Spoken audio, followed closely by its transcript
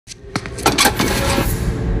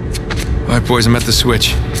right, boys, I'm at the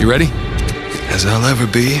switch. You ready? As I'll ever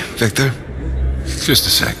be, Victor. Just a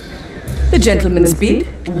sec. The gentleman's bid,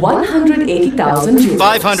 180,000 euros.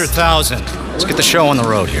 500,000. Let's get the show on the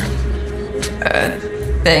road here.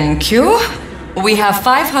 Thank you. We have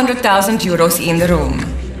 500,000 euros in the room.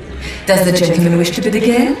 Does the gentleman wish to bid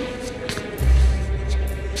again?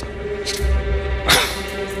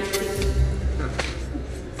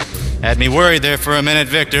 Had me worried there for a minute,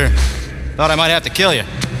 Victor. Thought I might have to kill you.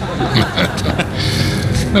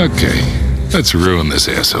 Okay, let's ruin this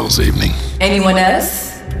asshole's evening. Anyone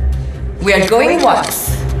else? We are going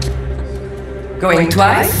once. Going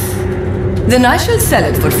twice? Then I shall sell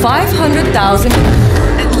it for 500,000.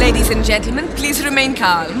 Ladies and gentlemen, please remain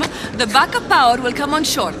calm. The backup power will come on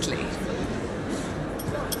shortly.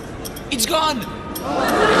 It's gone!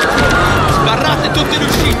 Sbarrate tutte le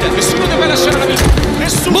uscite! Nessuno deve lasciare la vita!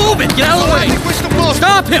 Nessuno! Move it! Get out of the way!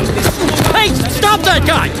 Stop him! Hey! Stop that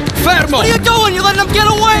guy! Fermo! What are you doing? You letting him get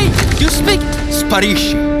away! You speak...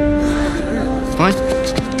 Sparisci! Fine.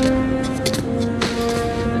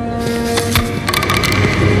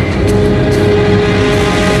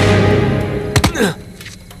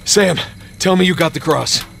 Sam, tell me you got the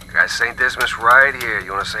cross. Got Saint Dismas right here.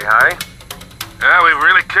 You wanna say hi? Yeah, we've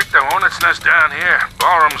really kicked the hornet's nest down here.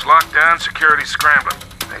 Ballroom's locked down, security's scrambling.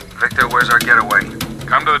 Hey, Victor, where's our getaway?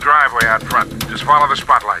 Come to the driveway out front. Just follow the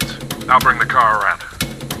spotlights. I'll bring the car around.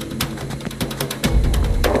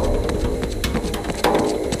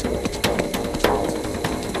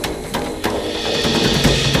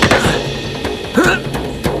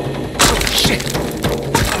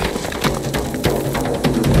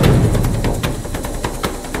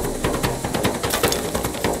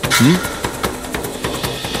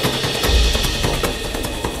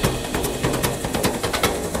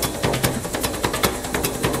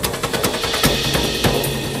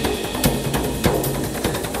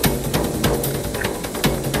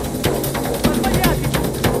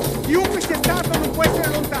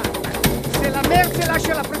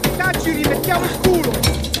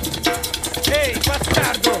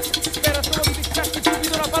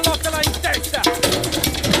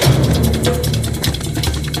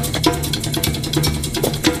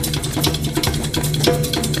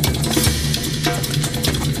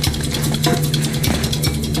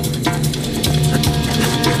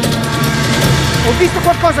 Ho visto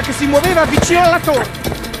qualcosa che si muoveva vicino alla torre.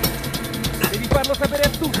 Devi farlo sapere a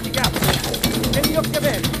tutti, cazzo. Negli occhi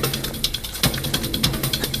aperti.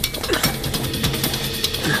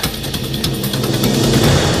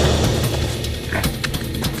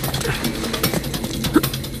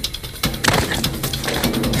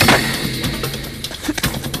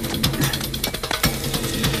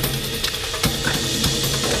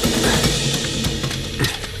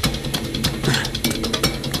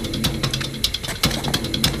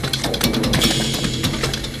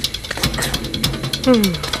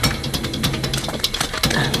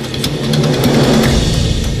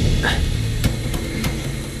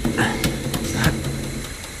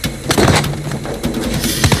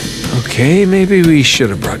 Okay, maybe we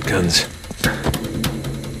should have brought guns.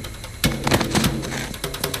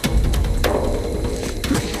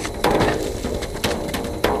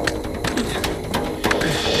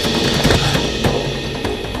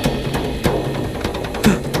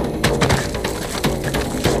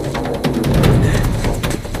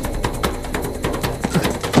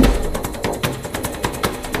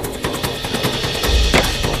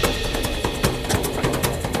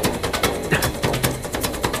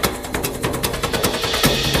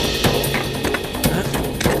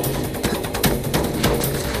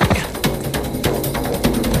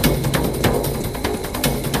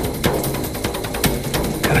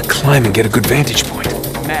 Climb and get a good vantage point.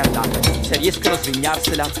 Merda, se riescono a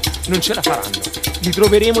svignarsela, non ce la faranno. Li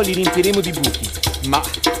troveremo e li riempiremo di buchi. Ma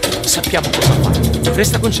sappiamo cosa fare.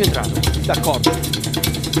 Resta concentrato, d'accordo?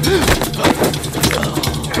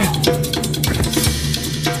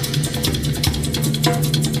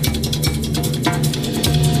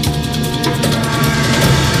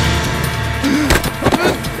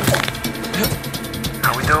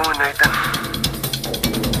 How we doing, Nathan?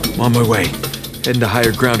 I'm on my way. Heading to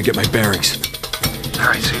higher ground to get my bearings. All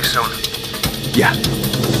right, see you soon. Yeah.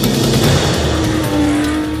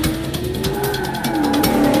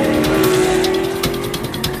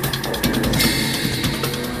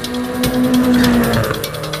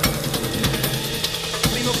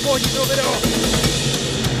 Prima o poi ti troverò.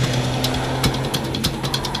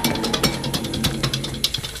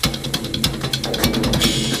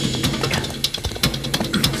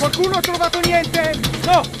 Qualcuno ha trovato niente?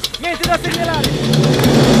 No, niente da segnalare.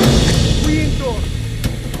 Qui intorno.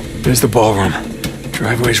 There's the ballroom.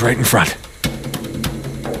 Driveway's right in front.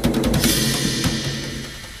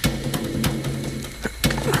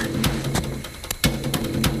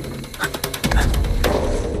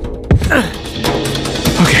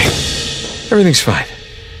 Everything's fine.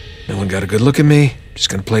 No one got a good look at me. Just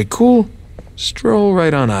gonna play cool. Stroll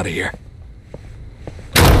right on out of here.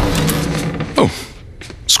 Oh,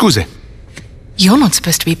 scusi. You're not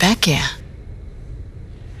supposed to be back here.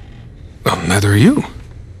 Well, neither are you.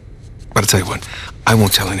 But I'll tell you what, I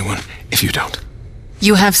won't tell anyone if you don't.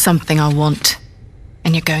 You have something I want,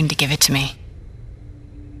 and you're going to give it to me.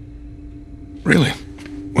 Really?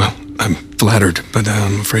 Well, I'm flattered, but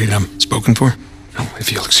I'm afraid I'm spoken for. Oh,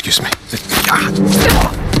 if you'll excuse me.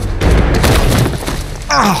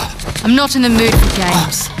 I'm not in the mood for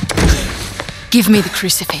games. Give me the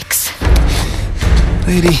crucifix.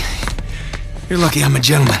 Lady, you're lucky I'm a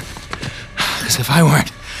gentleman. Because if I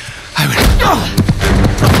weren't, I would...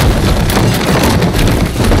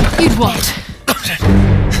 You'd what?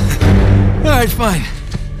 All right, fine.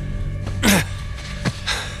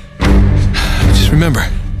 Just remember,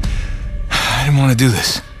 I didn't want to do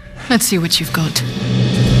this. Let's see what you've got.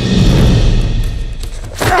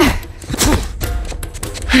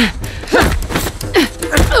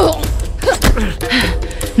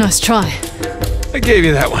 Nice try. I gave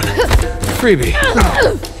you that one. Freebie.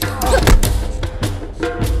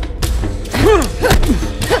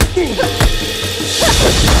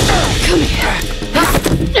 Come here.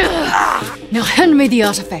 Now hand me the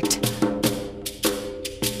artifact.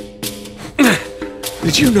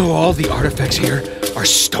 Did you know all the artifacts here are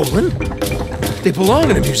stolen? They belong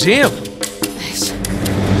in a museum. I'm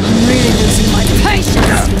really losing my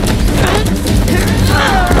patience.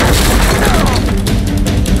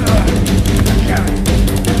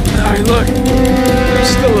 Alright, look. I'm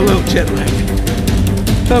still a little jet lagged.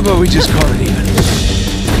 How about we just call it even?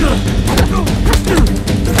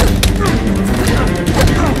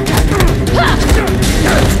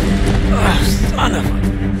 Son of a...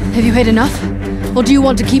 Have you had enough? Or do you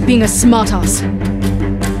want to keep being a smartass?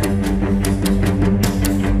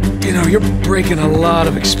 You know, you're breaking a lot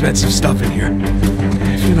of expensive stuff in here.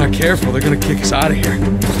 If you're not careful, they're gonna kick us out of here.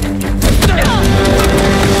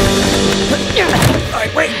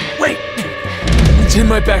 Alright, wait! It's in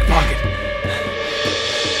my back pocket.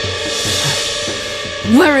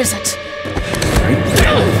 Where is it? Right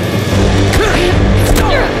there.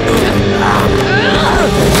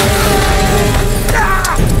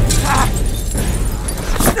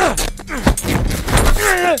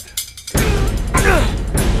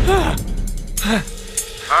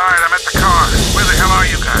 Alright, I'm at the car. Where the hell are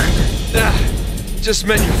you guys? Just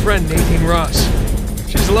met your friend, Nadine Ross.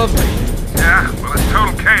 She's lovely. Yeah, well, it's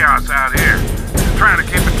total chaos out here. Just trying to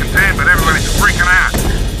keep it contained, but everybody's freaking out.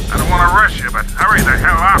 I don't want to rush you, but hurry the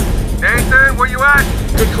hell up. Nathan, where you at?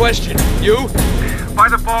 Good question. You? By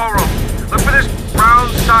the ballroom. Look for this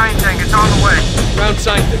round sign thing. It's on the way. Round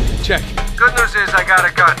sign thing. Check. Good news is I got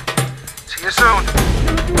a gun. See you soon.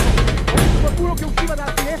 Qualcuno che usciva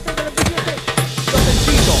dalla finestra della biblioteca. L'ho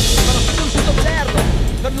sentito. Sono sfuggito zerdo.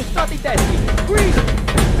 Non gli stati i testi. Qui!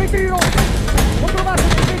 Vetri rossi! Ho trovato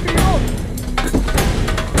dei vetri rossi!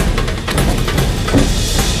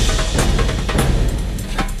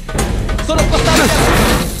 Sono passati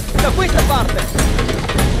da questa parte!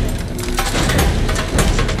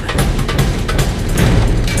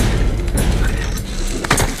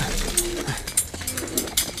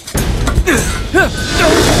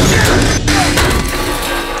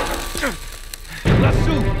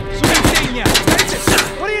 Lassù, sull'insegna!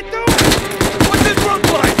 What are you doing? What's it look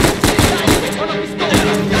like? Ho una pistola!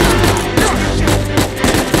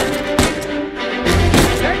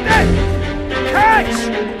 Nathan! Catch!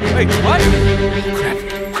 Wait, what? Crap.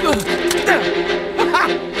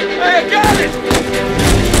 Hey, I got it!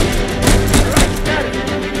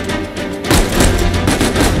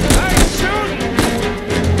 Nice shooting!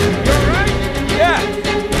 You alright? Yeah,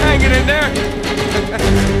 hanging in there.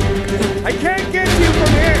 I can't get you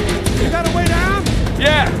from here! You got a way down?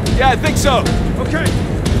 Yeah, I think so. Okay.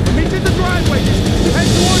 Meet you in the driveway. Head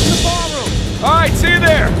towards the ballroom. All right, see you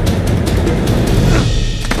there.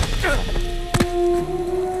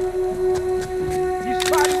 Gli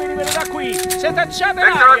spari venivano da qui. Senza chiave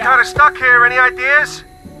Victor, I'm kind of stuck here. Any ideas?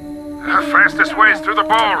 Fastest way is through the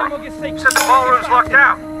ballroom. You said the ballroom's locked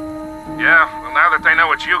out. Yeah, well, now that they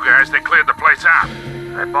know it's you guys, they cleared the place out.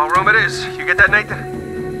 All right, ballroom it is. You get that,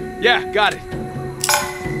 Nathan? Yeah, got it.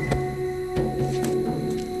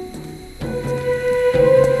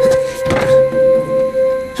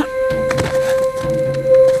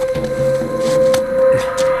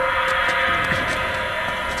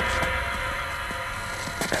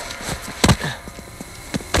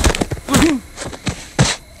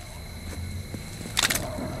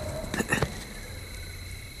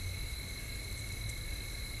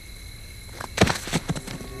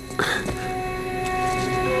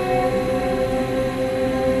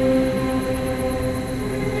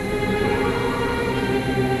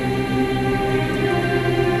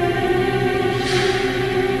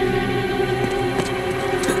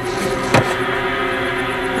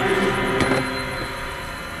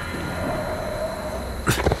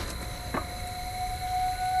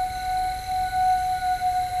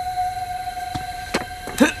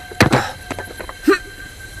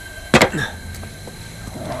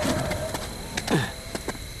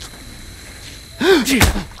 Un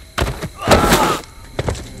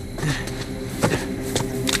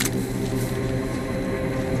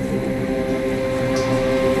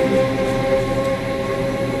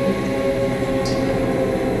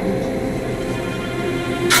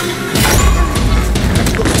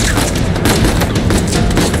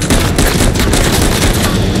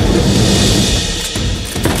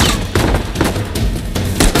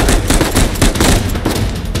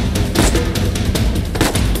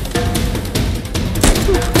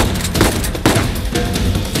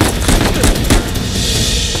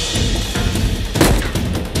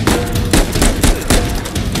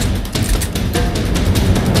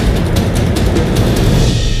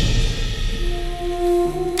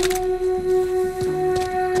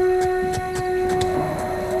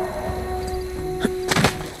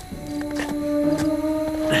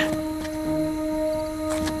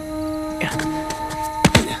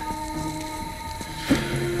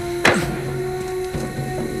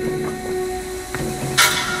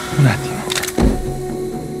attimo.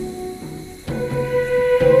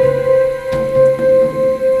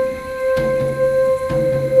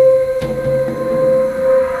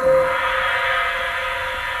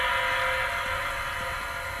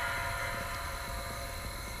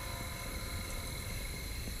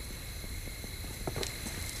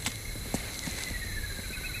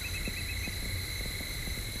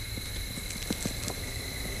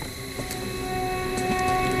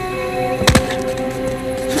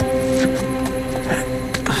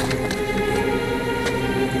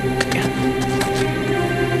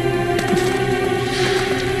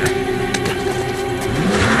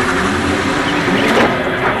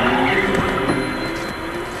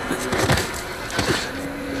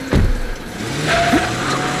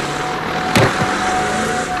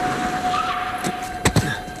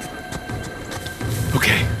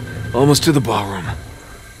 Almost to the ballroom.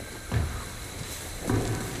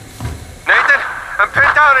 Nathan, I'm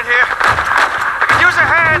pinned down in here. I could use a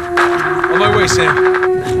hand. On my way, Sam.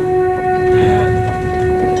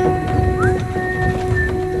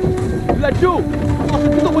 Laggiù! Ho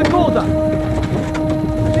sentito qualcosa!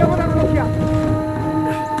 Andiamo a dare un'occhiata!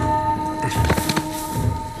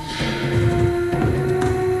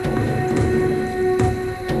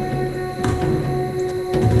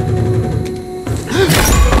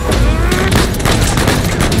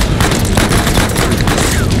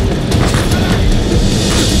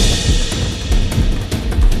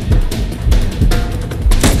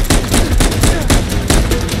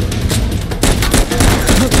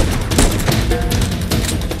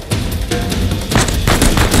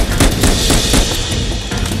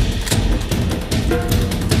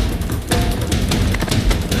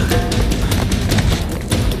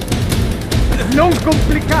 Non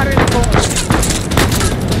complicare le cose!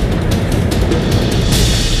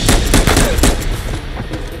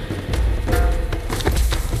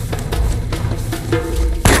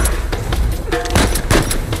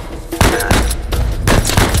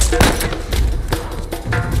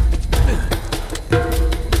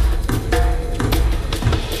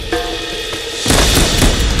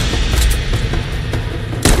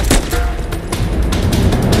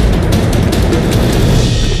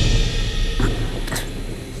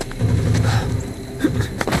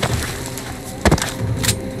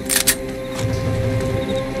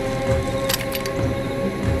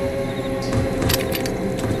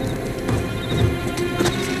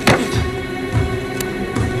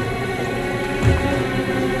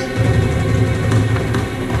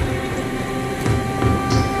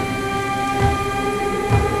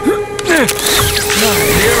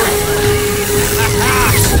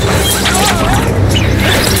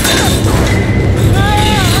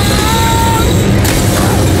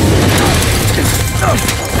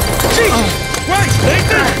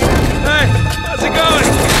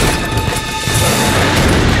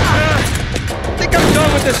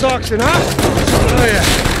 Auction, huh? Oh yeah,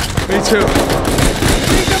 me too.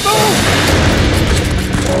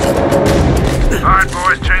 Alright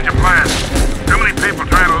boys, change of plans. Too many people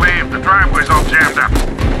trying to leave. The driveway's all jammed up.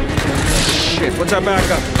 Shit, what's our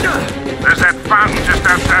backup? There's that fountain just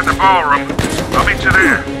outside the ballroom. I'll meet you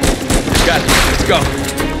there. Got it. Let's go.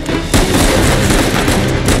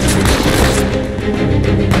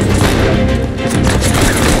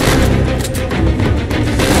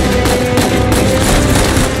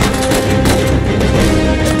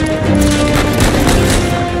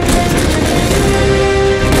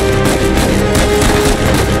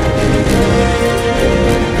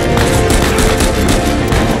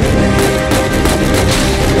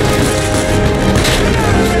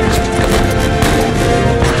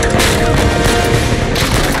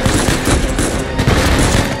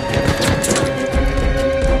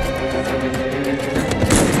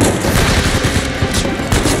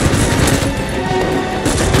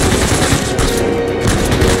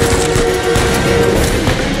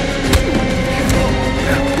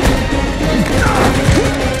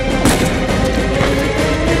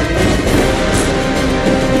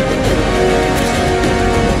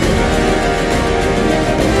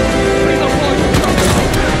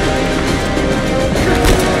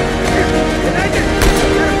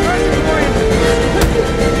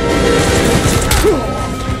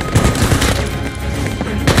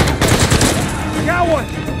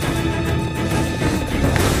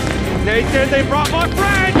 my friend!